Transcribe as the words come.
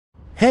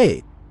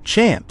Hey,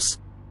 champs!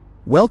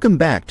 Welcome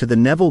back to the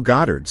Neville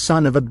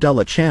Goddard-Son of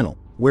Abdullah channel,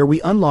 where we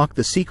unlock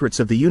the secrets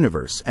of the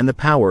universe and the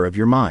power of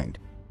your mind.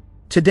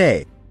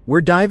 Today, we're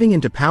diving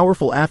into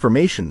powerful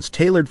affirmations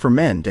tailored for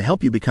men to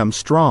help you become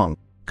strong,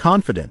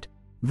 confident,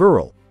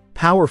 virile,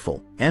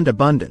 powerful, and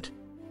abundant.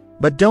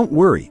 But don't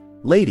worry,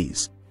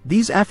 ladies,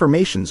 these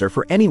affirmations are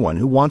for anyone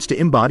who wants to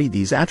embody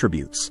these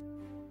attributes.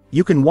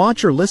 You can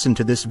watch or listen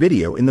to this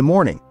video in the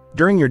morning,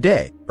 during your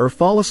day, or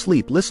fall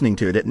asleep listening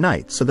to it at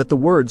night so that the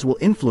words will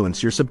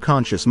influence your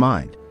subconscious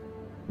mind.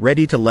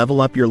 Ready to level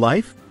up your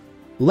life?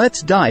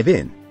 Let's dive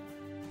in.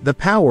 The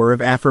power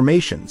of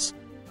affirmations.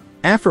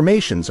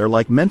 Affirmations are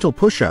like mental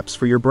push-ups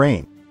for your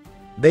brain.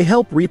 They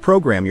help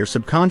reprogram your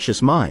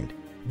subconscious mind,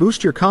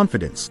 boost your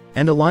confidence,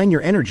 and align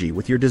your energy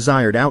with your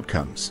desired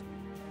outcomes.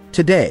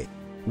 Today,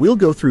 we'll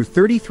go through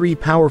 33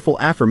 powerful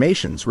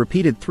affirmations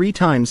repeated 3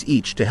 times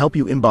each to help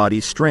you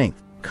embody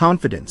strength,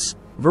 confidence,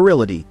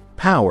 virility,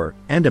 power,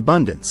 and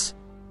abundance.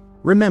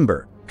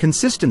 Remember,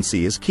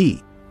 consistency is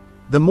key.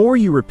 The more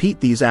you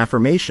repeat these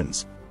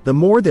affirmations, the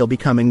more they'll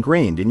become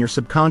ingrained in your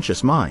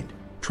subconscious mind,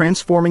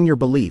 transforming your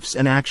beliefs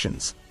and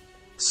actions.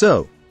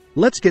 So,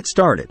 let's get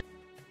started.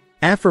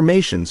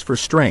 Affirmations for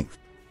strength.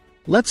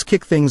 Let's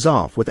kick things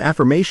off with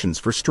affirmations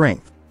for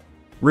strength.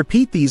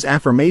 Repeat these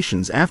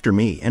affirmations after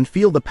me and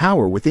feel the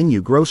power within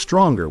you grow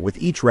stronger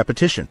with each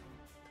repetition.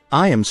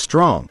 I am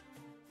strong.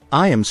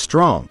 I am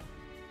strong.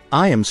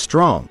 I am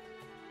strong.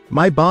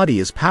 My body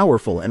is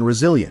powerful and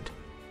resilient.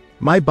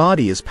 My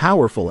body is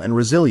powerful and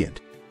resilient.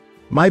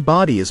 My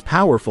body is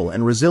powerful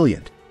and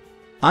resilient.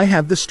 I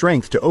have the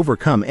strength to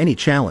overcome any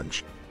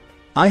challenge.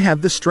 I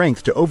have the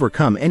strength to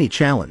overcome any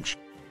challenge.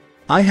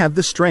 I have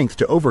the strength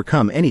to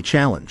overcome any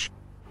challenge.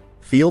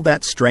 Feel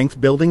that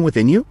strength building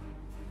within you?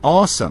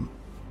 Awesome!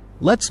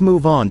 Let's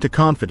move on to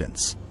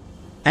confidence.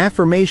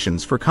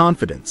 Affirmations for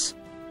confidence.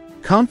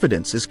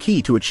 Confidence is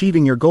key to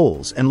achieving your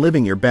goals and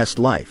living your best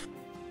life.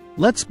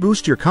 Let's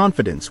boost your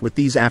confidence with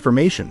these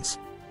affirmations.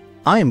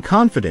 I am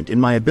confident in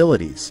my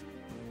abilities.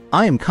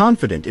 I am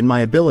confident in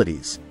my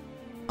abilities.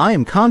 I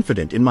am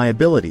confident in my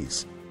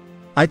abilities.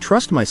 I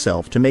trust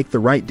myself to make the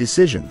right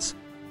decisions.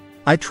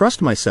 I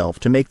trust myself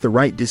to make the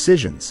right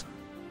decisions.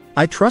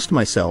 I trust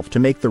myself to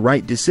make the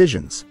right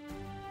decisions.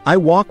 I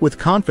walk with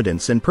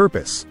confidence and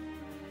purpose.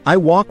 I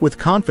walk with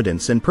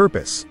confidence and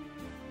purpose.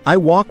 I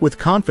walk with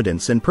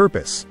confidence and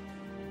purpose.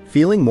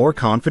 Feeling more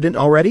confident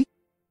already?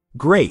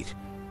 Great!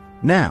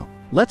 Now,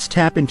 let's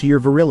tap into your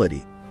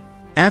virility.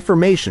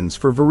 Affirmations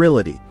for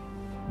virility.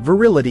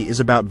 Virility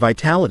is about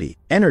vitality,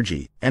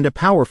 energy, and a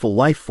powerful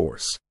life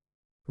force.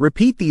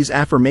 Repeat these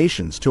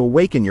affirmations to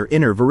awaken your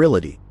inner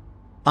virility.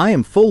 I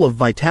am full of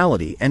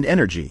vitality and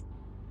energy.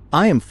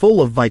 I am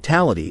full of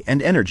vitality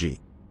and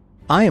energy.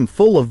 I am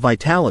full of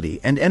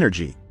vitality and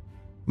energy.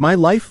 My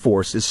life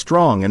force is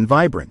strong and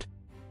vibrant.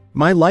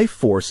 My life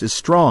force is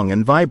strong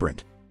and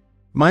vibrant.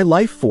 My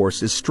life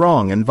force is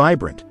strong and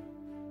vibrant.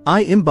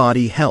 I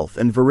embody health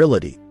and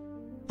virility.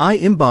 I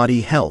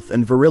embody health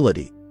and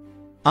virility.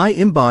 I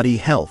embody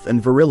health and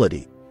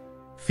virility.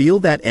 Feel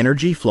that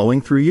energy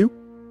flowing through you?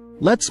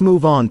 Let's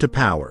move on to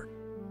power.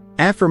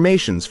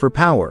 Affirmations for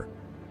power.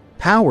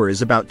 Power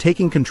is about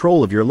taking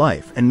control of your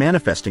life and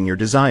manifesting your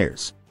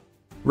desires.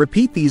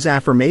 Repeat these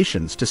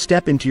affirmations to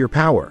step into your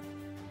power.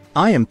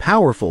 I am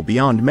powerful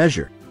beyond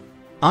measure.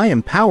 I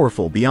am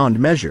powerful beyond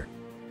measure.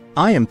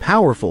 I am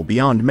powerful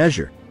beyond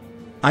measure.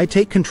 I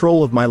take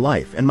control of my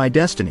life and my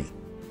destiny.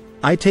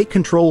 I take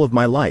control of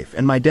my life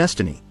and my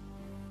destiny.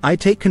 I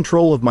take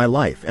control of my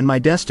life and my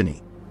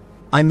destiny.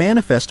 I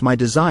manifest my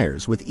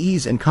desires with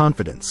ease and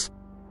confidence.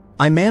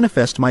 I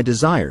manifest my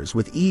desires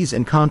with ease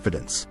and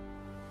confidence.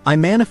 I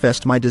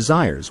manifest my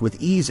desires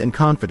with ease and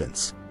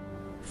confidence.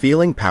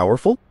 Feeling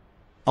powerful?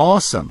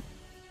 Awesome!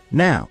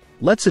 Now,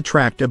 let's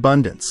attract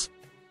abundance.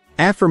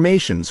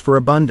 Affirmations for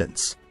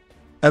abundance.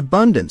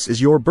 Abundance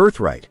is your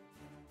birthright.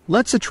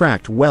 Let's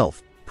attract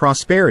wealth,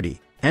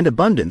 prosperity, and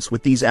abundance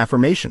with these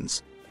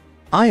affirmations.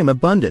 I am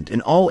abundant in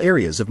all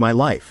areas of my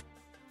life.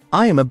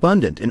 I am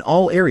abundant in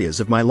all areas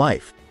of my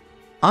life.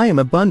 I am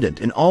abundant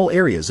in all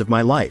areas of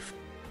my life.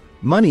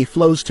 Money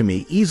flows to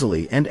me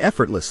easily and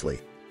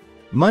effortlessly.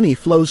 Money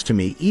flows to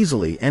me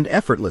easily and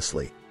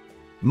effortlessly.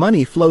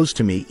 Money flows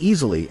to me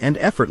easily and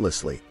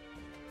effortlessly.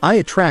 I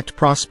attract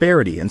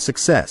prosperity and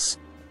success.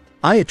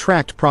 I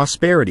attract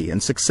prosperity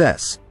and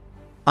success.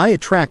 I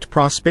attract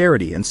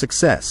prosperity and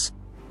success.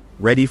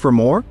 Ready for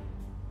more?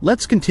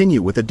 Let's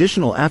continue with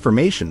additional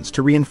affirmations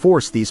to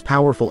reinforce these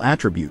powerful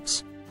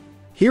attributes.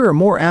 Here are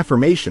more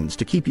affirmations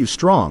to keep you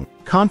strong,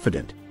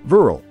 confident,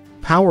 virile,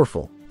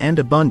 powerful, and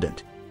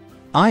abundant.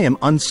 I am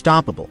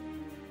unstoppable.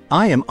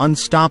 I am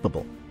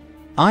unstoppable.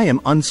 I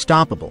am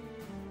unstoppable.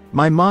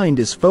 My mind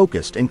is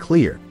focused and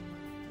clear.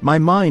 My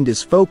mind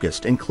is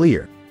focused and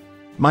clear.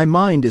 My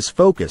mind is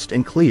focused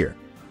and clear.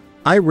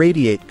 I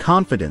radiate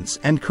confidence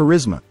and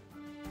charisma.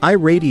 I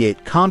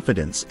radiate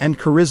confidence and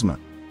charisma.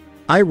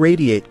 I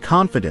radiate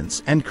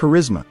confidence and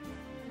charisma.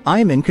 I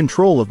am in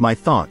control of my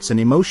thoughts and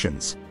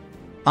emotions.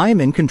 I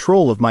am in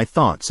control of my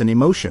thoughts and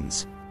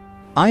emotions.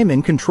 I am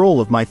in control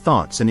of my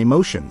thoughts and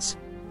emotions.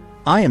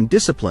 I am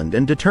disciplined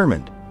and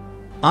determined.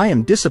 I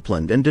am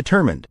disciplined and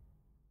determined.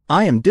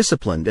 I am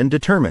disciplined and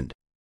determined.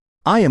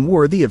 I am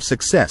worthy of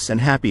success and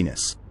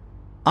happiness.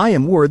 I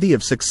am worthy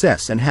of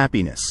success and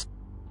happiness.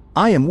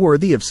 I am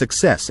worthy of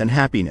success and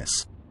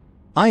happiness.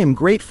 I am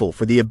grateful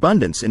for the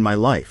abundance in my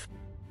life.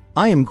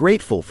 I am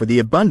grateful for the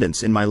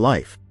abundance in my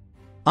life.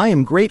 I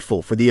am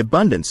grateful for the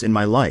abundance in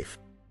my life.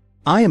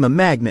 I am a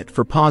magnet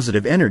for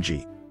positive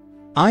energy.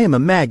 I am a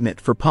magnet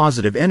for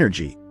positive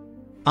energy.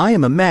 I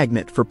am a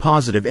magnet for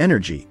positive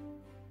energy.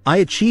 I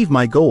achieve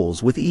my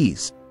goals with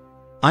ease.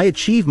 I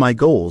achieve my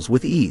goals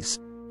with ease.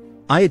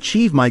 I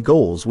achieve my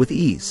goals with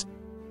ease.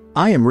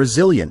 I am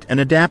resilient and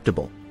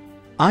adaptable.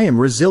 I am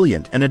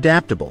resilient and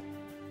adaptable.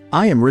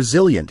 I am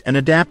resilient and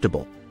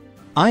adaptable.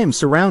 I am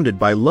surrounded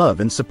by love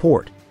and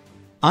support.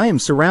 I am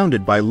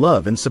surrounded by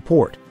love and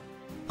support.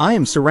 I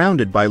am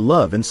surrounded by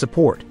love and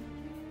support.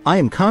 I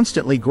am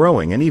constantly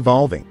growing and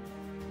evolving.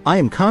 I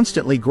am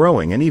constantly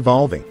growing and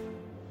evolving.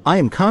 I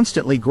am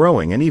constantly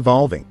growing and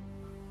evolving.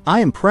 I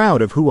am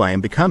proud of who I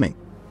am becoming.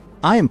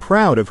 I am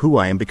proud of who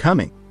I am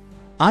becoming.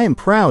 I am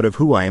proud of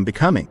who I am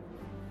becoming.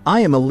 I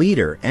am a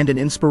leader and an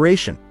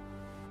inspiration.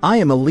 I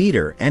am a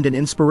leader and an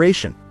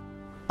inspiration.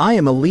 I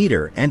am a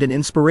leader and an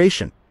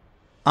inspiration.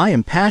 I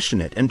am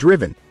passionate and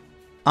driven.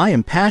 I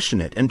am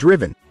passionate and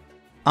driven.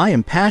 I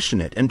am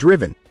passionate and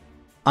driven.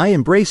 I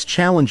embrace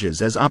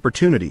challenges as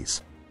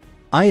opportunities.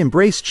 I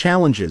embrace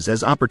challenges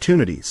as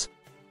opportunities.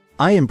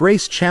 I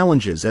embrace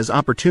challenges as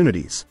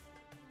opportunities.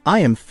 I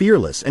am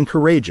fearless and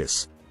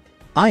courageous.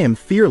 I am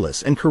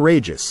fearless and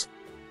courageous.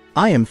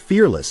 I am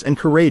fearless and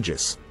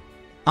courageous.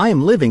 I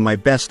am living my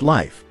best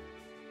life.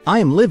 I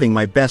am living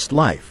my best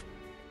life.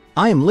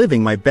 I am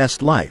living my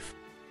best life.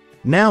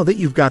 Now that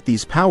you've got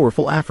these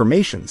powerful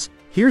affirmations,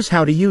 here's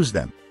how to use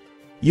them.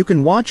 You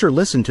can watch or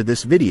listen to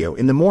this video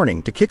in the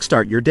morning to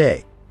kickstart your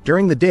day,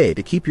 during the day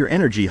to keep your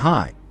energy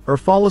high, or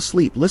fall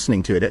asleep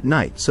listening to it at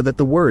night so that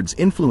the words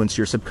influence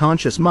your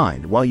subconscious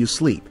mind while you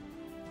sleep.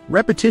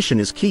 Repetition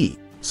is key,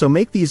 so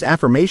make these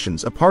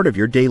affirmations a part of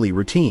your daily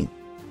routine.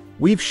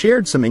 We've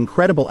shared some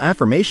incredible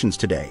affirmations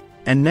today,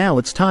 and now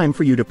it's time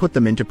for you to put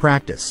them into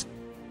practice.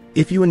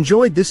 If you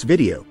enjoyed this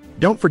video,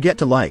 don't forget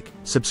to like,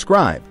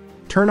 subscribe,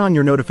 turn on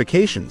your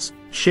notifications,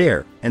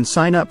 share, and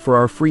sign up for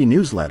our free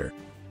newsletter.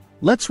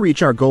 Let's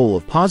reach our goal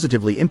of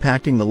positively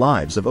impacting the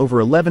lives of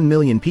over 11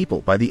 million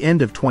people by the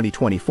end of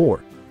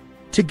 2024.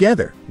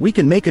 Together, we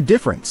can make a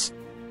difference.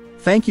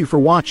 Thank you for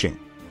watching,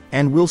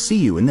 and we'll see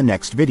you in the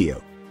next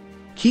video.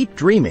 Keep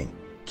dreaming,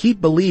 keep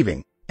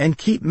believing, and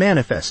keep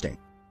manifesting.